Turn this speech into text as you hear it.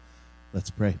Let's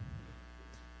pray.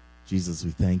 Jesus,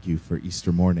 we thank you for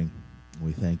Easter morning.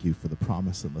 We thank you for the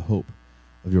promise and the hope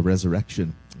of your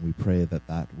resurrection. We pray that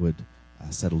that would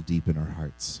settle deep in our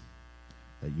hearts,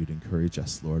 that you'd encourage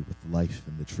us, Lord, with the life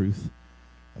and the truth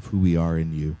of who we are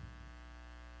in you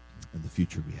and the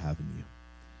future we have in you.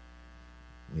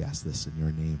 We ask this in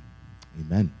your name.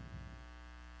 Amen.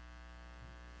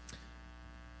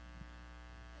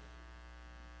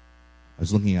 I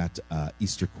was looking at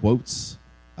Easter quotes.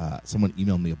 Someone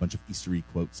emailed me a bunch of Easter-y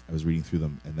quotes. I was reading through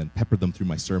them and then peppered them through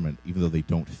my sermon, even though they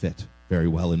don't fit very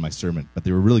well in my sermon. But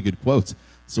they were really good quotes.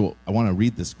 So I want to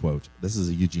read this quote. This is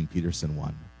a Eugene Peterson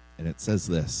one. And it says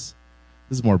this.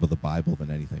 This is more about the Bible than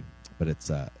anything, but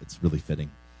it's really fitting.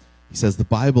 He says, "The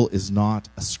Bible is not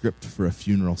a script for a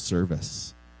funeral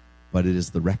service, but it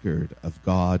is the record of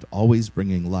God always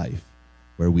bringing life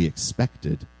where we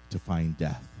expected to find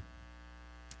death.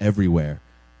 Everywhere,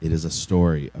 it is a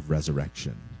story of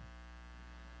resurrection."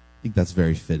 I think that's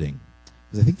very fitting.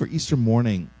 Because I think for Easter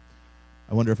morning,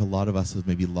 I wonder if a lot of us have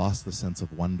maybe lost the sense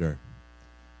of wonder,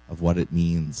 of what it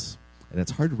means. And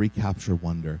it's hard to recapture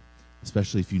wonder,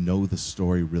 especially if you know the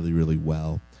story really, really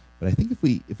well. But I think if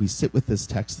we sit with this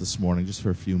text this morning just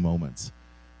for a few moments,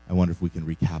 I wonder if we can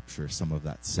recapture some of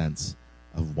that sense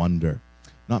of wonder.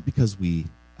 Not because we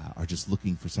are just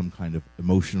looking for some kind of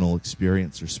emotional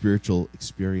experience or spiritual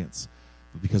experience,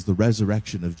 but because the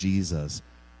resurrection of Jesus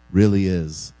really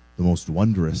is the most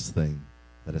wondrous thing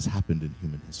that has happened in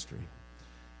human history.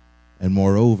 And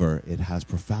moreover, it has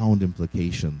profound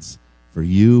implications for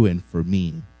you and for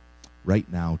me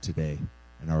right now, today,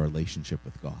 in our relationship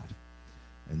with God.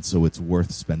 And so it's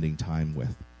worth spending time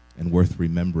with and worth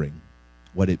remembering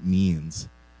what it means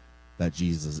that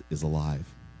Jesus is alive.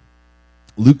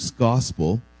 Luke's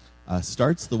gospel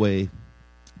starts the way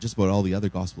just about all the other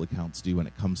gospel accounts do when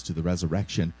it comes to the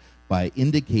resurrection, by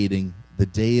indicating the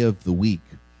day of the week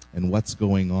and what's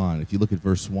going on. If you look at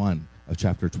verse 1 of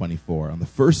chapter 24, on the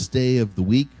first day of the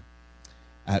week,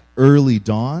 at early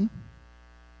dawn,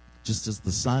 just as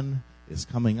the sun is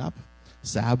coming up,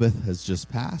 Sabbath has just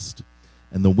passed,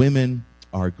 and the women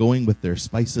are going with their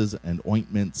spices and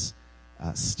ointments,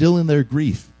 still in their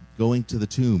grief, going to the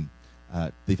tomb.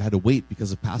 They've had to wait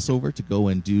because of Passover to go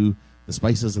and do the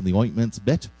spices and the ointments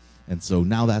bit. And so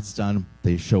now that's done,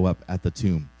 they show up at the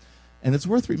tomb. And it's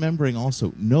worth remembering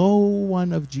also, no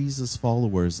one of Jesus'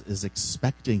 followers is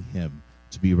expecting him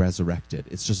to be resurrected.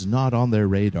 It's just not on their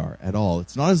radar at all.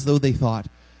 It's not as though they thought,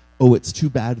 oh, it's too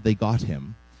bad they got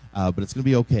him, but it's going to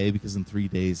be okay because in 3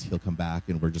 days he'll come back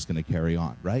and we're just going to carry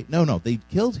on, right? No, they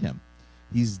killed him.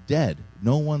 He's dead.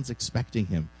 No one's expecting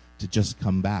him to just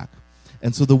come back.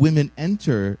 And so the women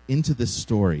enter into this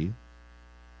story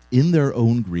in their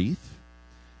own grief,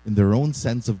 in their own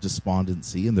sense of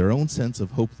despondency, in their own sense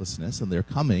of hopelessness, and they're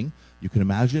coming, you can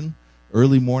imagine,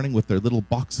 early morning with their little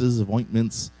boxes of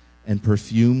ointments and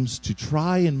perfumes to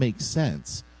try and make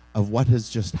sense of what has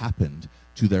just happened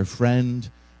to their friend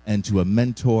and to a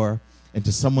mentor and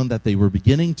to someone that they were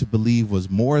beginning to believe was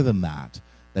more than that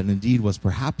indeed was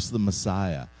perhaps the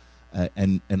Messiah,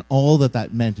 and all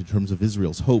that meant in terms of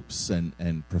Israel's hopes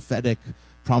and prophetic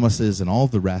promises and all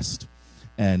the rest.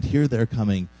 And here they're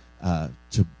coming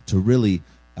to really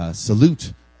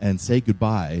salute and say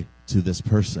goodbye to this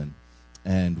person,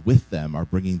 and with them are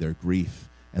bringing their grief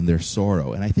and their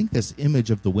sorrow. And I think this image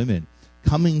of the women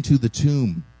coming to the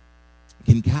tomb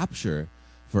can capture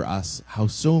for us how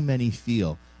so many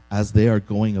feel as they are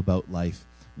going about life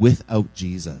without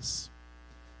Jesus.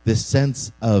 This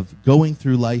sense of going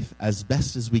through life as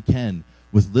best as we can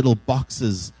with little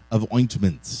boxes of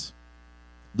ointments,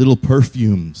 little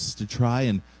perfumes to try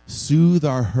and soothe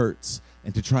our hurts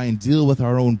and to try and deal with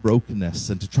our own brokenness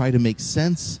and to try to make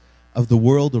sense of the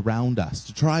world around us,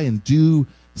 to try and do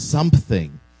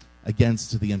something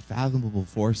against the unfathomable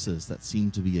forces that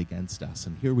seem to be against us.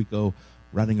 And here we go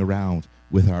running around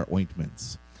with our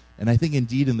ointments. And I think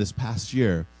indeed in this past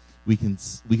year, we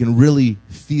can really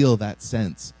feel that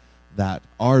sense that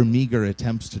our meager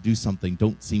attempts to do something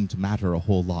don't seem to matter a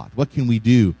whole lot. What can we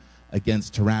do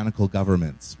against tyrannical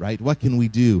governments, right? What can we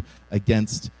do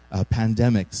against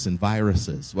pandemics and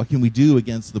viruses? What can we do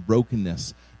against the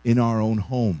brokenness in our own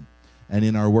home and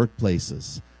in our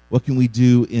workplaces? What can we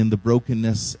do in the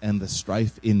brokenness and the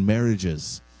strife in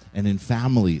marriages and in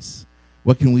families?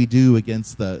 What can we do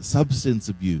against the substance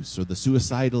abuse or the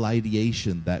suicidal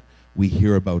ideation that we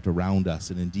hear about around us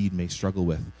and indeed may struggle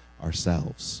with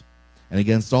ourselves? And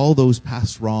against all those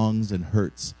past wrongs and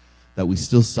hurts that we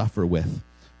still suffer with,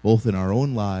 both in our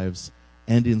own lives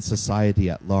and in society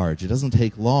at large. It doesn't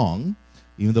take long,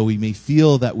 even though we may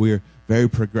feel that we're very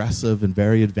progressive and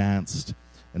very advanced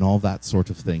and all that sort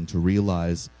of thing, to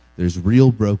realize There's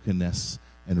real brokenness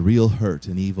and real hurt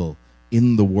and evil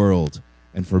in the world.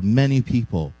 And for many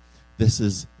people, this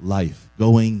is life,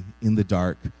 going in the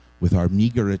dark with our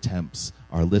meager attempts,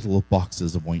 our little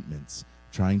boxes of ointments,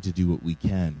 trying to do what we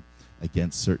can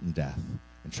against certain death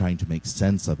and trying to make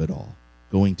sense of it all.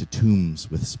 Going to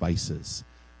tombs with spices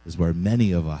is where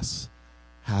many of us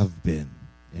have been,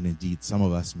 and indeed some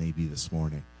of us may be this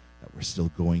morning, that we're still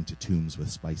going to tombs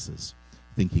with spices,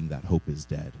 thinking that hope is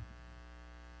dead.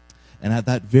 And at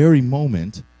that very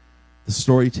moment, the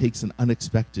story takes an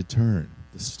unexpected turn.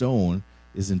 The stone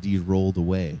is indeed rolled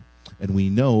away. And we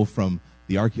know from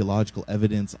the archaeological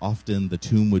evidence, often the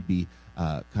tomb would be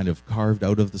kind of carved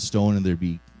out of the stone, and there'd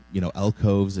be,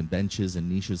 alcoves and benches and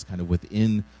niches kind of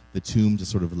within the tomb to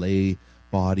sort of lay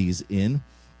bodies in.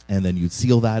 And then you'd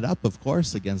seal that up, of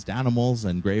course, against animals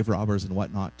and grave robbers and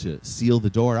whatnot to seal the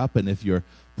door up. And if you're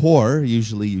poor,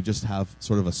 usually you just have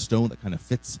sort of a stone that kind of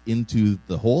fits into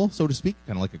the hole, so to speak,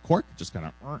 kind of like a cork, just kind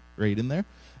of right in there.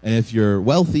 And if you're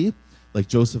wealthy, like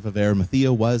Joseph of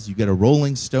Arimathea was, you get a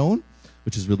rolling stone,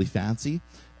 which is really fancy.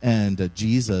 And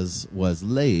Jesus was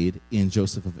laid in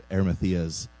Joseph of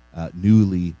Arimathea's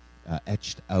newly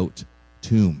etched out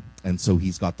tomb. And so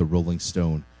he's got the rolling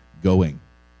stone going.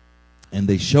 And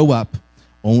they show up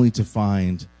only to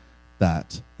find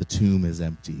that the tomb is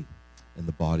empty and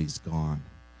the body's gone.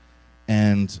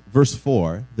 And verse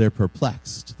 4, they're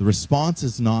perplexed. The response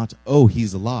is not, oh,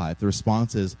 he's alive. The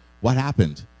response is, what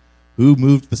happened? Who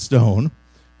moved the stone?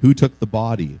 Who took the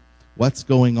body? What's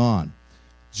going on?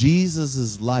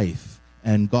 Jesus' life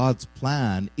and God's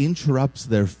plan interrupts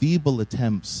their feeble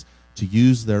attempts to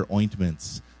use their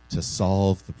ointments to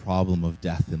solve the problem of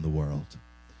death in the world.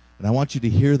 And I want you to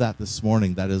hear that this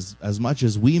morning, that as much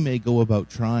as we may go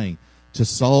about trying to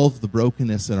solve the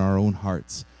brokenness in our own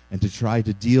hearts and to try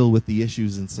to deal with the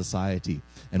issues in society,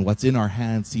 and what's in our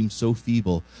hands seems so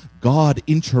feeble, God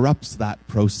interrupts that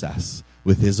process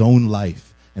with his own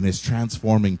life and his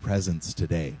transforming presence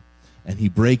today. And he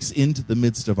breaks into the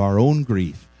midst of our own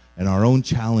grief and our own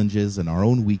challenges and our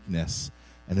own weakness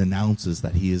and announces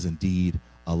that he is indeed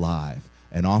alive.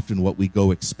 And often what we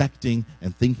go expecting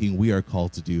and thinking we are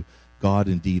called to do, God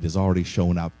indeed has already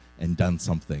shown up and done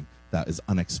something that is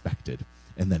unexpected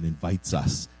and then invites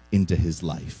us into his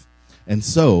life. And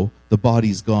so the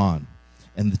body's gone,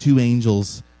 and the two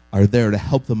angels are there to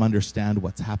help them understand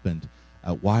what's happened.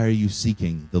 Why are you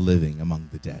seeking the living among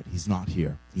the dead? He's not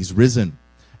here. He's risen.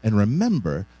 And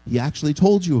remember, he actually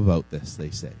told you about this, they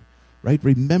say. Right?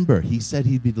 Remember, he said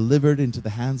he'd be delivered into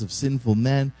the hands of sinful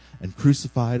men and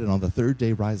crucified and on the third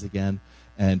day rise again.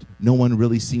 And no one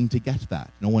really seemed to get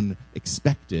that. No one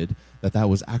expected that that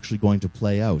was actually going to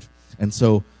play out. And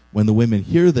so when the women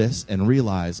hear this and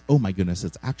realize, oh my goodness,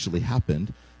 it's actually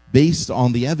happened, based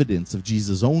on the evidence of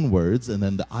Jesus' own words and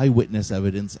then the eyewitness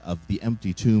evidence of the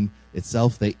empty tomb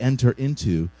itself, they enter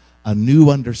into a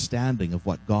new understanding of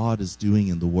what God is doing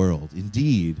in the world.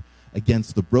 Indeed,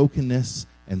 against the brokenness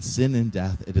and sin and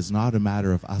death, it is not a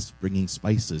matter of us bringing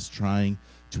spices, trying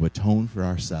to atone for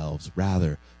ourselves.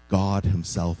 Rather, God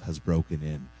himself has broken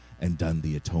in and done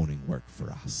the atoning work for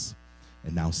us.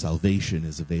 And now salvation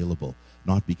is available,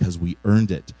 not because we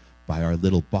earned it by our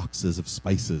little boxes of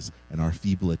spices and our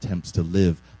feeble attempts to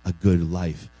live a good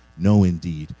life. No,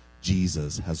 indeed,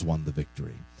 Jesus has won the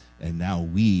victory. And now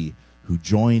we who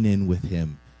join in with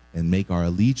him and make our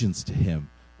allegiance to him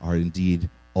are indeed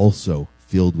also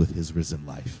filled with his risen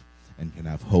life and can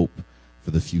have hope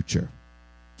for the future.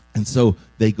 And so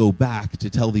they go back to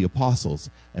tell the apostles,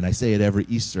 and I say it every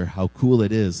Easter, how cool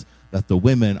it is that the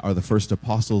women are the first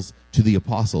apostles to the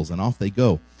apostles, and off they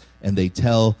go. And they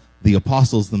tell the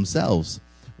apostles themselves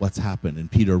what's happened. And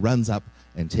Peter runs up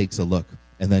and takes a look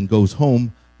and then goes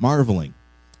home marveling.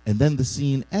 And then the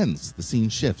scene ends, the scene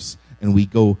shifts, and we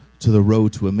go to the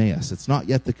road to Emmaus. It's not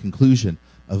yet the conclusion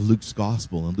of Luke's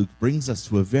gospel, and Luke brings us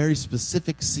to a very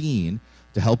specific scene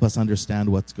to help us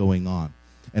understand what's going on.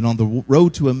 And on the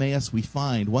road to Emmaus, we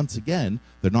find, once again,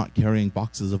 they're not carrying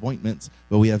boxes of ointments,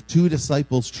 but we have two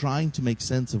disciples trying to make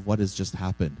sense of what has just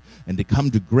happened and to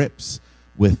come to grips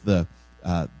with the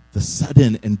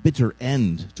sudden and bitter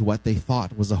end to what they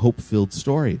thought was a hope-filled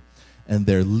story. And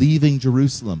they're leaving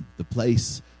Jerusalem, the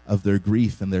place of their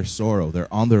grief and their sorrow.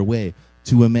 They're on their way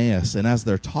to Emmaus. And as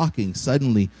they're talking,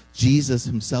 suddenly Jesus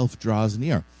himself draws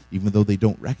near, even though they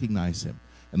don't recognize him.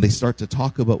 And they start to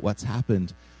talk about what's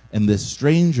happened. And this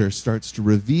stranger starts to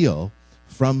reveal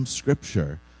from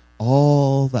Scripture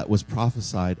all that was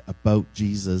prophesied about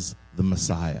Jesus, the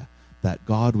Messiah, that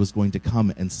God was going to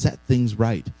come and set things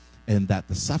right, and that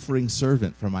the suffering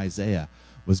servant from Isaiah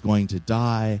was going to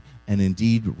die and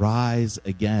indeed rise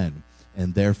again,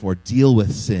 and therefore deal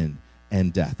with sin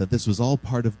and death, that this was all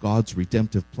part of God's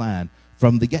redemptive plan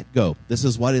from the get-go. This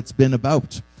is what it's been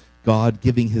about, God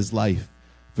giving his life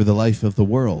for the life of the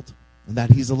world, and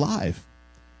that he's alive.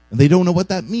 And they don't know what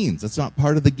that means. It's not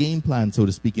part of the game plan, so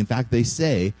to speak. In fact, they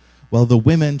say, well, the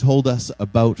women told us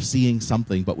about seeing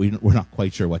something, but we're not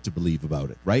quite sure what to believe about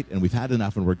it, right? And we've had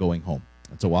enough and we're going home.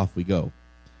 And so off we go.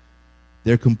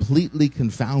 They're completely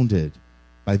confounded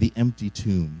by the empty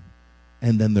tomb,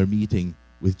 and then they're meeting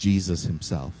with Jesus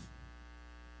himself.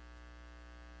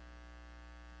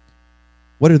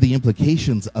 What are the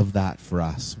implications of that for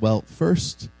us? Well,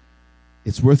 first,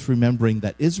 it's worth remembering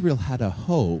that Israel had a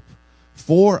hope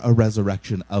for a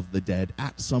resurrection of the dead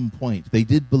at some point. They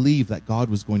did believe that God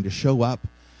was going to show up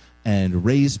and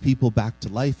raise people back to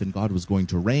life, and God was going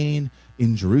to reign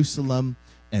in Jerusalem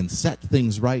and set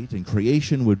things right, and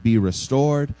creation would be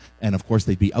restored, and of course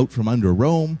they'd be out from under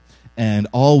Rome, and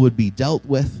all would be dealt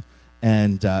with,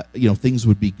 and things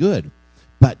would be good.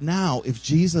 But now, if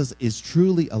Jesus is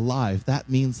truly alive, that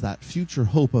means that future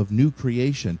hope of new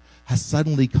creation has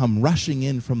suddenly come rushing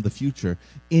in from the future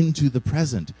into the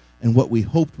present. And what we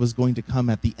hoped was going to come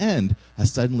at the end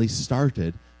has suddenly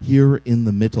started here in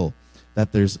the middle.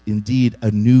 That there's indeed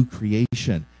a new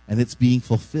creation, and it's being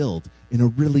fulfilled in a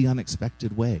really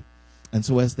unexpected way. And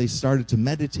so as they started to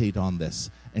meditate on this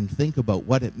and think about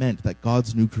what it meant that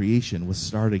God's new creation was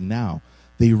starting now,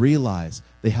 they realize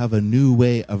they have a new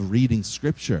way of reading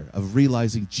Scripture, of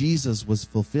realizing Jesus was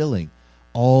fulfilling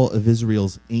all of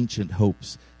Israel's ancient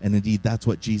hopes. And indeed, that's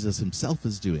what Jesus himself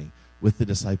is doing with the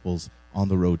disciples on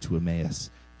the road to Emmaus,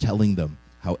 telling them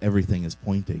how everything is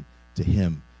pointing to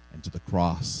him and to the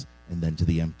cross and then to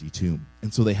the empty tomb.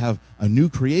 And so they have a new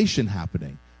creation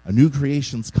happening. A new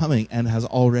creation's coming and has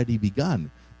already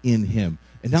begun in him.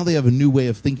 And now they have a new way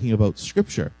of thinking about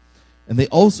Scripture. And they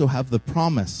also have the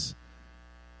promise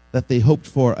that they hoped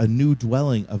for, a new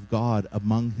dwelling of God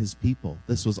among his people.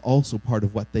 This was also part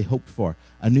of what they hoped for,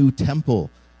 a new temple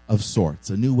of sorts,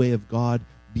 a new way of God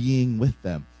being with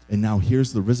them. And now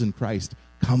here's the risen Christ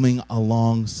coming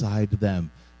alongside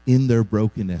them in their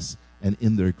brokenness and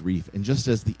in their grief. And just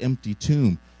as the empty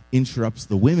tomb interrupts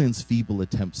the women's feeble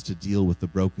attempts to deal with the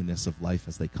brokenness of life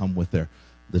as they come with their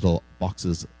little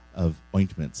boxes of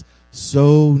ointments,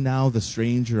 so now the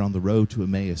stranger on the road to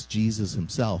Emmaus, Jesus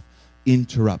himself,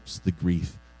 interrupts the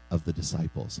grief of the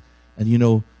disciples.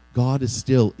 And God is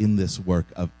still in this work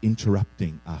of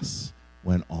interrupting us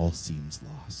when all seems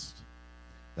lost.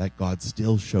 That God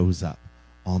still shows up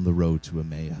on the road to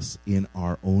Emmaus in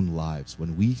our own lives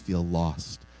when we feel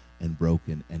lost and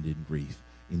broken and in grief.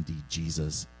 Indeed,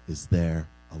 Jesus is there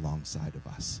alongside of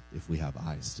us if we have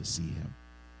eyes to see him.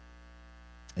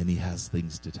 And he has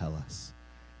things to tell us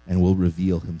and will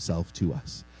reveal himself to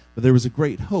us. But there was a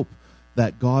great hope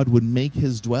that God would make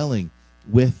his dwelling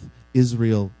with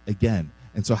Israel again.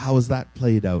 And so how is that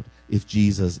played out if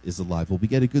Jesus is alive? Well, we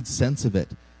get a good sense of it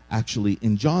actually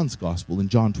in John's Gospel, in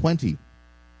John 20.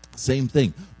 Same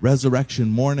thing, resurrection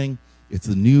morning. It's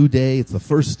a new day. It's the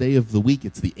first day of the week.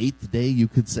 It's the 8th day, you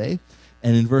could say.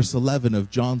 And in verse 11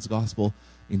 of John's Gospel,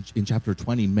 in chapter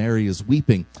 20, Mary is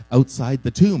weeping outside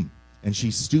the tomb. And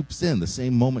she stoops in, the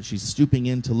same moment she's stooping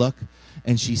in to look,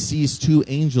 and she sees two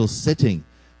angels sitting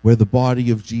where the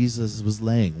body of Jesus was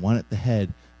laying, one at the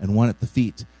head and one at the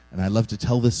feet. And I love to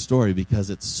tell this story because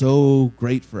it's so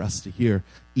great for us to hear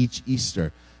each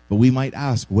Easter. But we might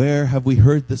ask, where have we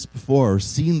heard this before or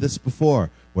seen this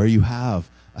before? Where you have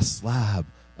a slab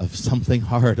of something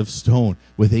hard, of stone,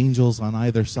 with angels on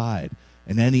either side.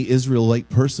 And any Israelite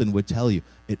person would tell you,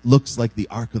 it looks like the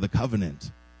Ark of the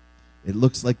Covenant. It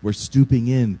looks like we're stooping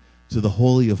in to the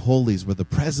Holy of Holies, where the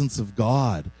presence of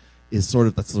God is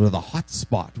that's sort of the hot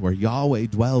spot where Yahweh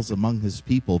dwells among his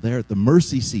people, there at the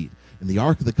mercy seat in the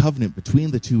Ark of the Covenant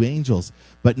between the two angels.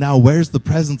 But now where's the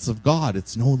presence of God?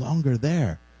 It's no longer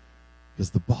there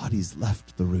because the body's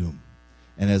left the room.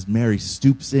 And as Mary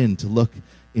stoops in to look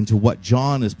into what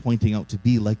John is pointing out to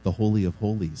be like the Holy of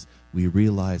Holies, we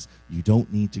realize you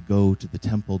don't need to go to the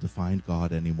temple to find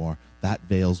God anymore. That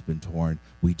veil's been torn.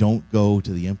 We don't go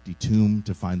to the empty tomb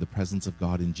to find the presence of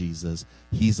God in Jesus.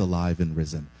 He's alive and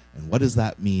risen. And what does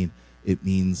that mean? It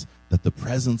means that the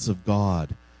presence of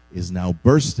God is now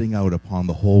bursting out upon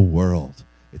the whole world.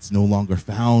 It's no longer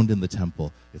found in the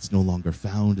temple. It's no longer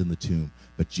found in the tomb.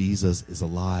 But Jesus is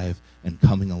alive and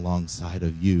coming alongside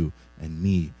of you and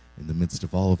me in the midst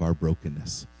of all of our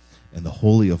brokenness. And the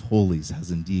Holy of Holies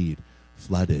has indeed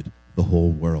flooded the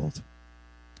whole world.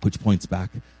 Which points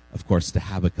back, of course, to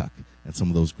Habakkuk and some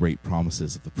of those great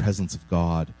promises of the presence of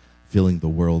God filling the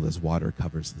world as water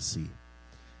covers the sea.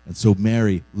 And so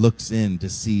Mary looks in to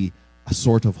see a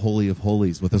sort of Holy of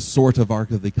Holies with a sort of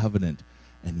Ark of the Covenant.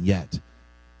 And yet,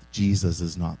 Jesus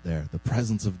is not there. The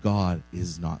presence of God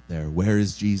is not there. Where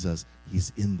is Jesus?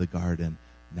 He's in the garden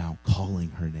now,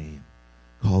 calling her name,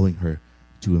 calling her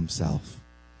to himself.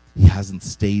 He hasn't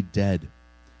stayed dead.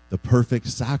 The perfect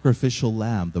sacrificial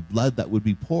lamb, the blood that would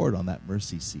be poured on that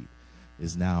mercy seat,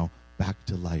 is now back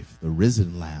to life, the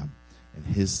risen lamb. And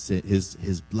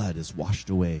his blood has washed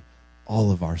away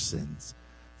all of our sins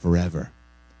forever,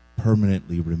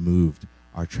 permanently removed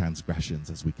our transgressions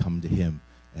as we come to him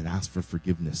and ask for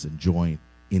forgiveness and join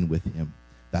in with him.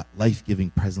 That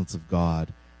life-giving presence of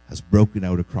God has broken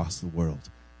out across the world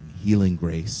in healing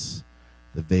grace.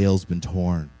 The veil's been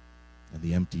torn, and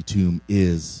the empty tomb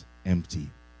is empty.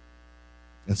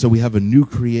 And so we have a new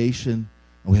creation,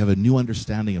 and we have a new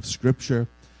understanding of Scripture,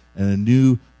 and a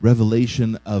new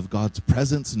revelation of God's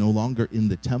presence, no longer in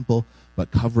the temple,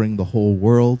 but covering the whole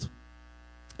world.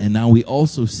 And now we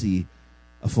also see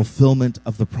a fulfillment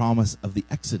of the promise of the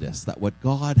Exodus, that what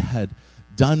God had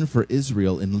done for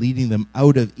Israel in leading them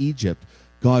out of Egypt,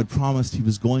 God promised he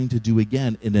was going to do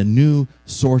again in a new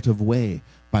sort of way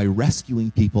by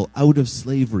rescuing people out of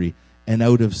slavery and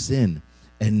out of sin.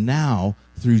 And now,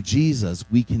 through Jesus,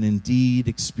 we can indeed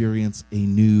experience a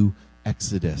new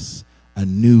Exodus, a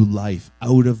new life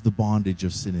out of the bondage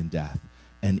of sin and death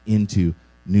and into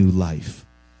new life.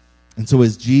 And so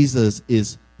as Jesus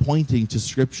is pointing to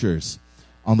scriptures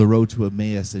on the road to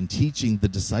Emmaus and teaching the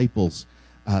disciples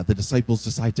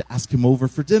decide to ask him over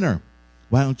for dinner.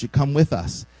 Why don't you come with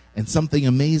us? And something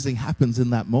amazing happens in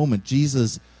that moment.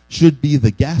 Jesus should be the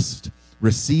guest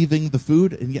receiving the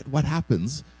food, and yet what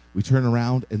happens? We turn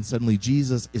around and suddenly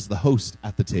Jesus is the host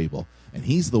at the table, and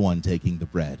he's the one taking the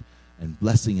bread and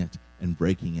blessing it and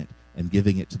breaking it and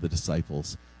giving it to the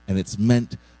disciples. And it's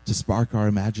meant to spark our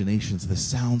imaginations. This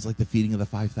sounds like the feeding of the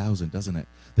 5,000, doesn't it?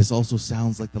 This also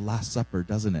sounds like the Last Supper,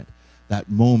 doesn't it? That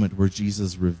moment where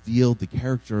Jesus revealed the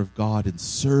character of God in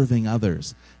serving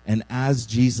others. And as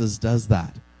Jesus does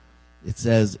that, it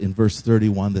says in verse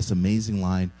 31, this amazing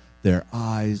line, their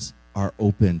eyes are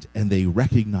opened and they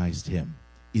recognized him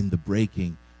in the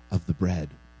breaking of the bread.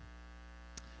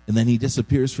 And then he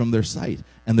disappears from their sight,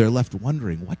 and they're left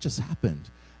wondering, what just happened?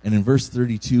 And in verse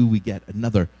 32, we get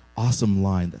another awesome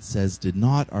line that says, did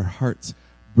not our hearts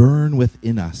burn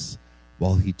within us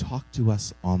while he talked to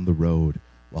us on the road,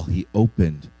 while he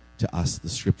opened to us the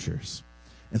scriptures?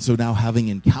 And so now, having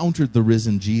encountered the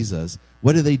risen Jesus,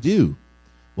 what do?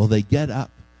 Well, they get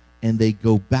up and they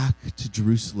go back to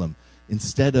Jerusalem.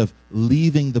 Instead of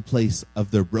leaving the place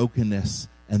of their brokenness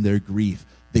and their grief,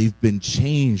 they've been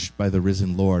changed by the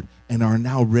risen Lord and are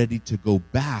now ready to go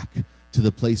back to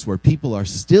the place where people are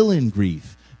still in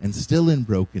grief and still in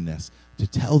brokenness, to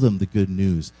tell them the good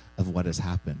news of what has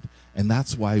happened. And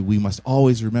that's why we must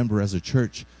always remember as a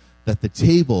church that the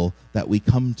table that we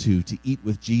come to eat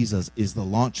with Jesus is the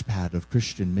launch pad of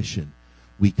Christian mission.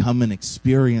 We come and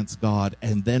experience God,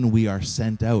 and then we are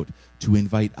sent out to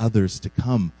invite others to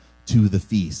come to the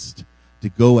feast, to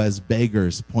go as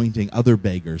beggars, pointing other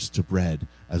beggars to bread,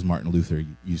 as Martin Luther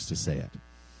used to say it.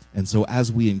 And so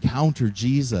as we encounter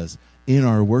Jesus in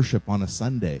our worship on a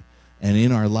Sunday and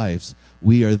in our lives,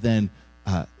 we are then,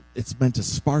 it's meant to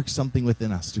spark something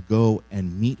within us to go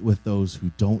and meet with those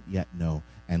who don't yet know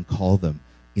and call them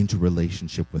into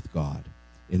relationship with God,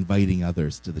 inviting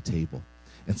others to the table.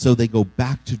 And so they go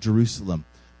back to Jerusalem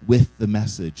with the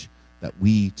message that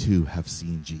we too have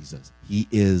seen Jesus. He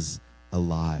is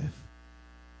alive.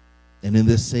 And in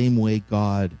this same way,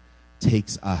 God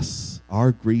takes us,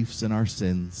 our griefs and our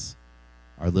sins,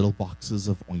 our little boxes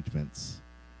of ointments,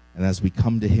 and as we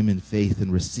come to him in faith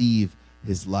and receive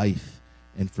his life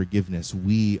and forgiveness,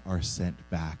 we are sent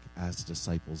back as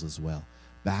disciples as well,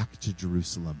 back to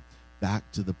Jerusalem, back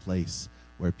to the place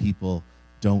where people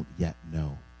don't yet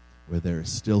know, where there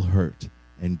is still hurt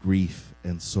and grief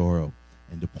and sorrow,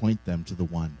 and to point them to the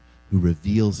one who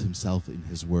reveals himself in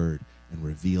his word and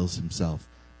reveals himself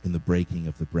in the breaking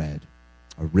of the bread,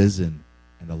 a risen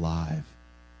and alive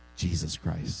Jesus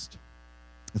Christ.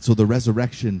 And so the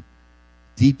resurrection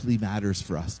deeply matters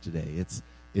for us today.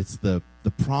 It's the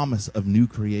promise of new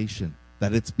creation,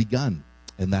 that it's begun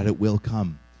and that it will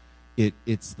come.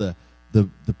 It's the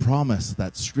promise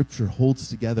that Scripture holds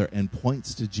together and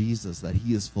points to Jesus, that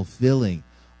he is fulfilling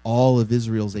all of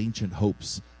Israel's ancient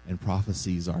hopes and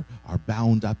prophecies are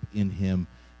bound up in him,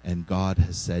 and God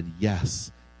has said,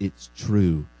 yes, it's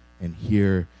true, and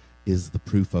here is the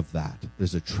proof of that.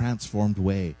 There's a transformed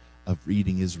way of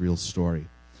reading Israel's story.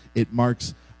 It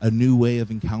marks a new way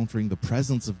of encountering the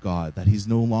presence of God, that he's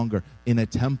no longer in a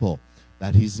temple,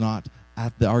 that he's not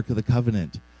at the Ark of the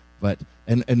Covenant,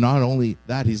 and not only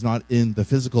that, he's not in the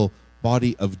physical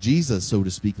body of Jesus, so to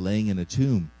speak, laying in a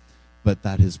tomb, but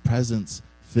that his presence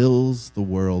fills the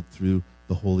world through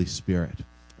the Holy Spirit.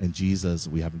 And Jesus,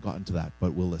 we haven't gotten to that,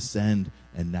 but will ascend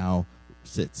and now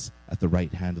sits at the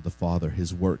right hand of the Father,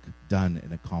 his work done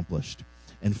and accomplished.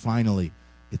 And finally,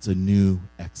 it's a new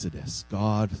exodus.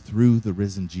 God, through the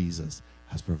risen Jesus,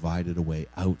 has provided a way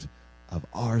out of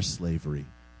our slavery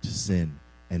to sin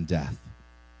and death.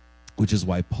 Which is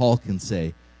why Paul can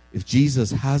say, if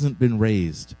Jesus hasn't been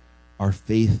raised, our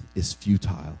faith is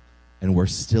futile and we're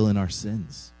still in our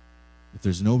sins. If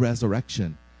there's no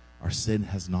resurrection, our sin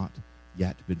has not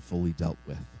yet been fully dealt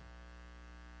with.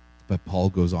 But Paul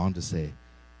goes on to say,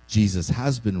 Jesus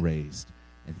has been raised,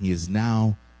 and he is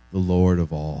now the Lord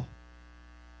of all.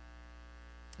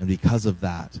 And because of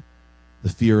that, the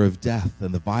fear of death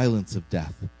and the violence of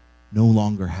death no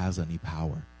longer has any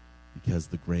power, because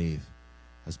the grave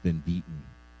has been beaten.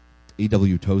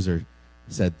 A.W. Tozer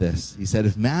said this. He said,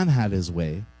 if man had his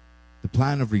way, the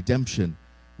plan of redemption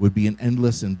would be an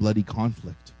endless and bloody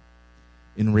conflict.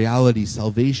 In reality,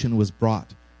 salvation was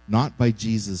brought not by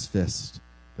Jesus' fist,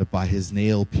 but by his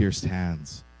nail-pierced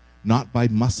hands, not by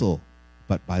muscle,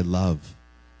 but by love,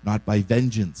 not by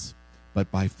vengeance, but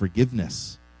by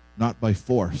forgiveness, not by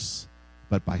force,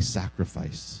 but by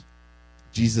sacrifice.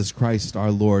 Jesus Christ,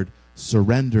 our Lord,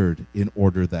 surrendered in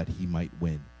order that he might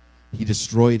win. He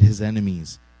destroyed his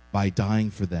enemies by dying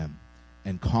for them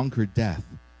and conquered death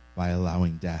by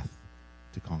allowing death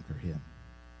to conquer him.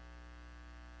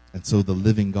 And so the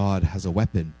living God has a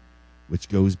weapon which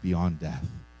goes beyond death,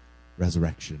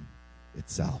 resurrection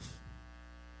itself.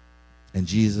 And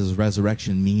Jesus'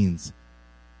 resurrection means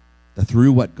that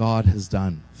through what God has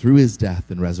done, through his death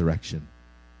and resurrection,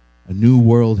 a new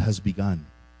world has begun.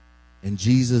 And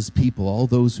Jesus' people, all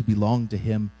those who belong to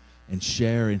him and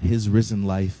share in his risen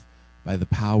life by the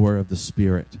power of the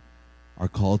Spirit, are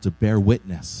called to bear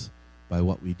witness by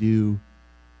what we do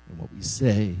and what we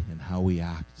say and how we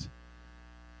act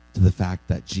to the fact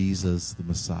that Jesus, the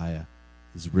Messiah,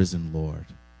 is risen Lord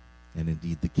and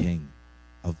indeed the King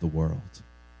of the world.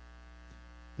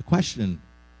 The question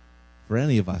for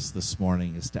any of us this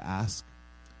morning is to ask,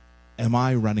 am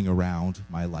I running around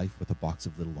my life with a box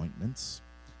of little ointments,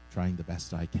 trying the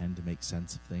best I can to make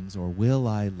sense of things, or will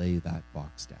I lay that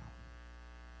box down?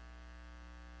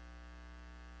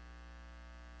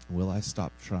 Will I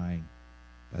stop trying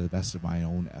by the best of my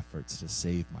own efforts to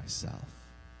save myself?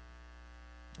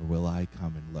 Or will I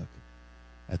come and look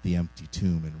at the empty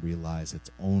tomb and realize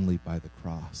it's only by the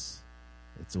cross,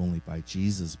 it's only by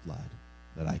Jesus' blood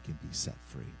that I can be set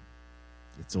free.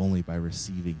 It's only by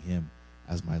receiving him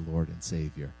as my Lord and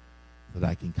Savior that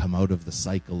I can come out of the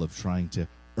cycle of trying to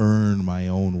earn my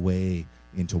own way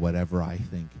into whatever I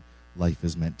think life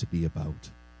is meant to be about.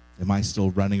 Am I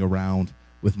still running around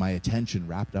with my attention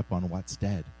wrapped up on what's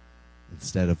dead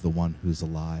instead of the one who's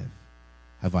alive?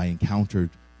 Have I encountered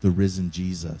the risen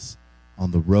Jesus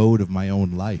on the road of my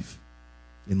own life,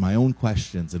 in my own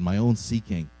questions, in my own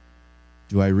seeking?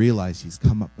 Do I realize he's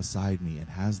come up beside me and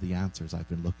has the answers I've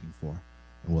been looking for?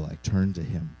 And will I turn to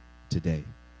him today?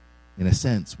 In a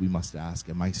sense, we must ask,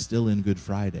 am I still in Good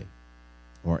Friday?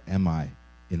 Or am I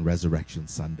in Resurrection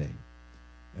Sunday?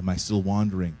 Am I still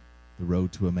wandering the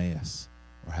road to Emmaus?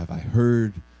 Or have I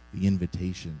heard the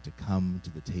invitation to come to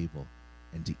the table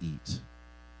and to eat?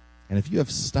 And if you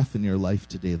have stuff in your life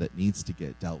today that needs to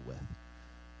get dealt with,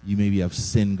 you maybe have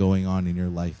sin going on in your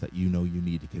life that you know you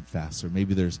need to confess, or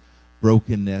maybe there's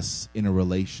brokenness in a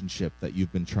relationship that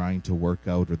you've been trying to work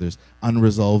out, or there's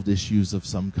unresolved issues of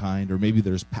some kind, or maybe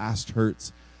there's past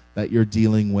hurts that you're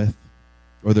dealing with,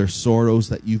 or there's sorrows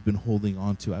that you've been holding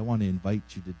on to. I want to invite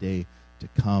you today to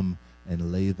come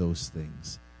and lay those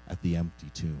things at the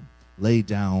empty tomb. Lay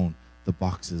down the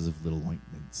boxes of little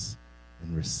ointments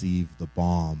and receive the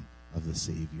balm of the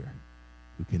Savior,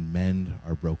 who can mend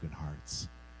our broken hearts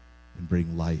and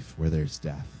bring life where there's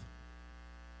death.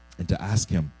 And to ask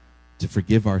him to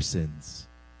forgive our sins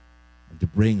and to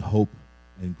bring hope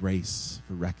and grace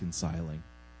for reconciling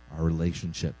our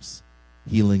relationships,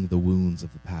 healing the wounds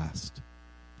of the past,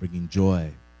 bringing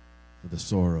joy for the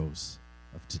sorrows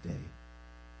of today.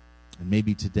 And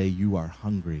maybe today you are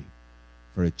hungry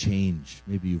for a change.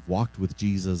 Maybe you've walked with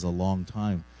Jesus a long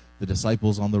time. The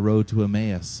disciples on the road to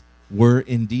Emmaus were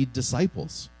indeed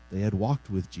disciples. They had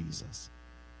walked with Jesus,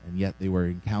 and yet they were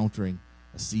encountering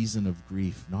a season of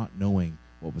grief, not knowing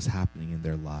what was happening in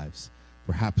their lives.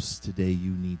 Perhaps today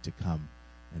you need to come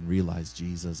and realize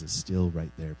Jesus is still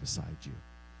right there beside you.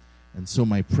 And so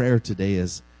my prayer today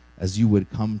is, as you would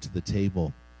come to the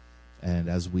table and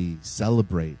as we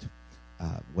celebrate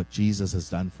what Jesus has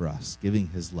done for us, giving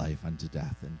his life unto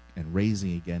death and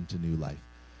raising again to new life,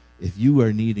 if you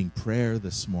are needing prayer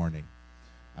this morning,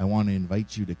 I want to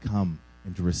invite you to come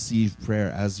and to receive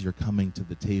prayer as you're coming to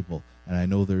the table. And I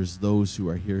know there's those who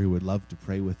are here who would love to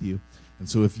pray with you. And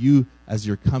so if you, as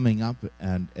you're coming up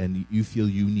and you feel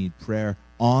you need prayer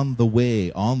on the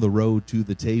way, on the road to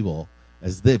the table,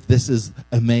 as if this is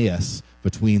Emmaus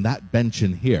between that bench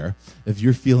and here, if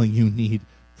you're feeling you need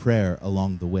prayer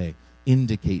along the way,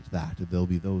 indicate that. There'll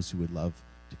be those who would love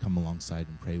to come alongside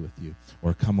and pray with you,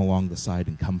 or come along the side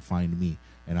and come find me,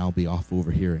 and I'll be off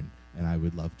over here, and I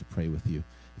would love to pray with you.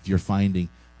 If you're finding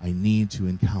I need to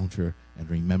encounter and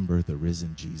remember the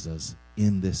risen Jesus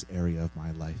in this area of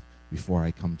my life before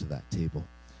I come to that table,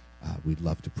 we'd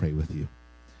love to pray with you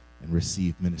and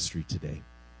receive ministry today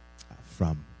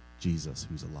from Jesus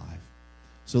who's alive.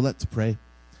 So let's pray,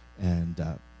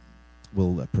 and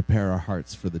we'll prepare our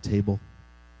hearts for the table.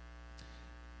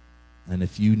 And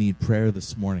if you need prayer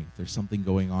this morning, if there's something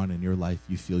going on in your life,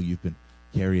 you feel you've been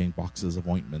carrying boxes of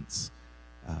ointments,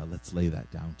 let's lay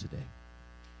that down today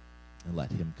and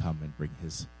let him come and bring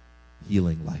his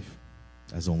healing life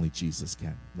as only Jesus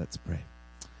can. Let's pray.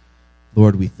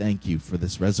 Lord, we thank you for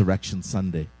this Resurrection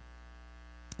Sunday,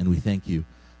 and we thank you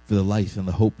for the life and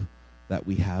the hope that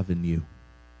we have in you.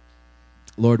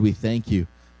 Lord, we thank you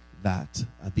that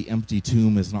the empty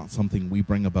tomb is not something we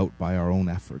bring about by our own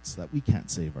efforts, that we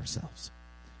can't save ourselves.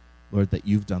 Lord, that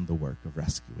you've done the work of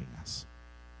rescuing us.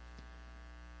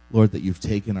 Lord, that you've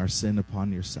taken our sin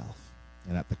upon yourself,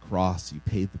 and at the cross you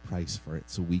paid the price for it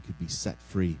so we could be set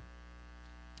free,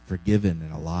 forgiven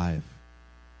and alive,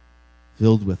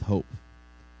 filled with hope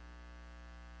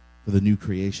for the new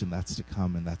creation that's to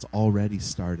come and that's already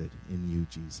started in you,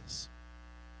 Jesus.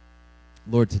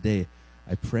 Lord, today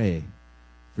I pray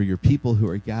for your people who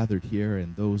are gathered here,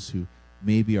 and those who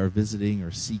maybe are visiting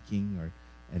or seeking,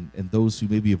 and those who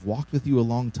maybe have walked with you a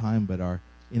long time but are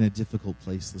in a difficult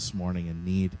place this morning and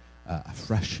need a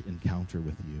fresh encounter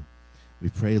with you. We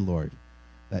pray, Lord,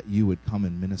 that you would come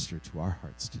and minister to our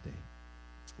hearts today.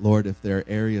 Lord, if there are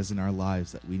areas in our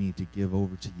lives that we need to give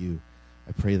over to you,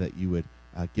 I pray that you would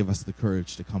give us the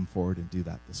courage to come forward and do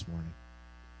that this morning.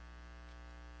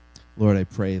 Lord, I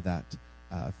pray that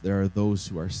if there are those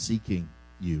who are seeking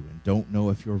you and don't know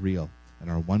if you're real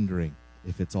and are wondering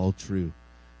if it's all true,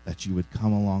 that you would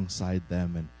come alongside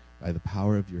them and by the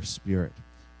power of your Spirit,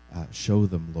 show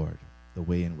them, Lord, the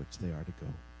way in which they are to go.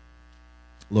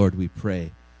 Lord, we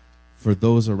pray for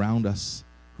those around us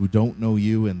who don't know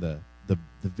you in the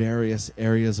various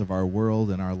areas of our world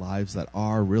and our lives that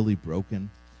are really broken.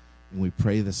 And we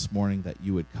pray this morning that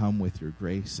you would come with your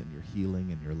grace and your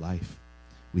healing and your life.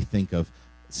 We think of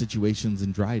situations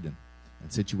in Dryden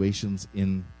and situations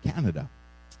in Canada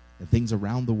and things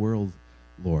around the world,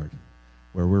 Lord,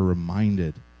 where we're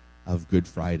reminded of Good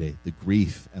Friday, the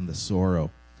grief and the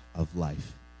sorrow of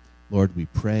life. Lord, we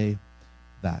pray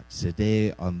that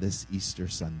today on this Easter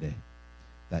Sunday,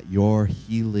 that your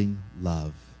healing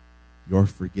love, your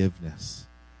forgiveness,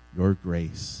 your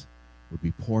grace would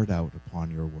be poured out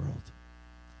upon your world.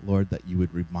 Lord, that you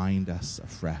would remind us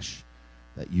afresh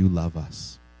that you love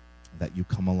us, that you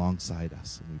come alongside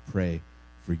us, and we pray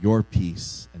for your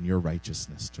peace and your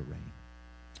righteousness to reign.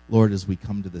 Lord, as we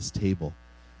come to this table,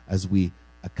 as we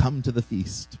come to the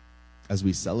feast, as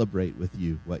we celebrate with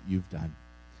you what you've done,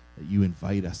 that you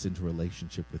invite us into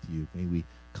relationship with you, may we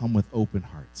come with open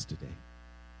hearts today.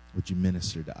 Would you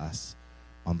minister to us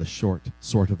on the short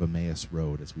sort of Emmaus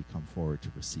road as we come forward to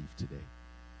receive today?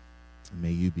 And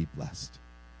may you be blessed,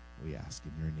 we ask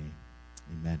in your name.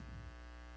 Amen.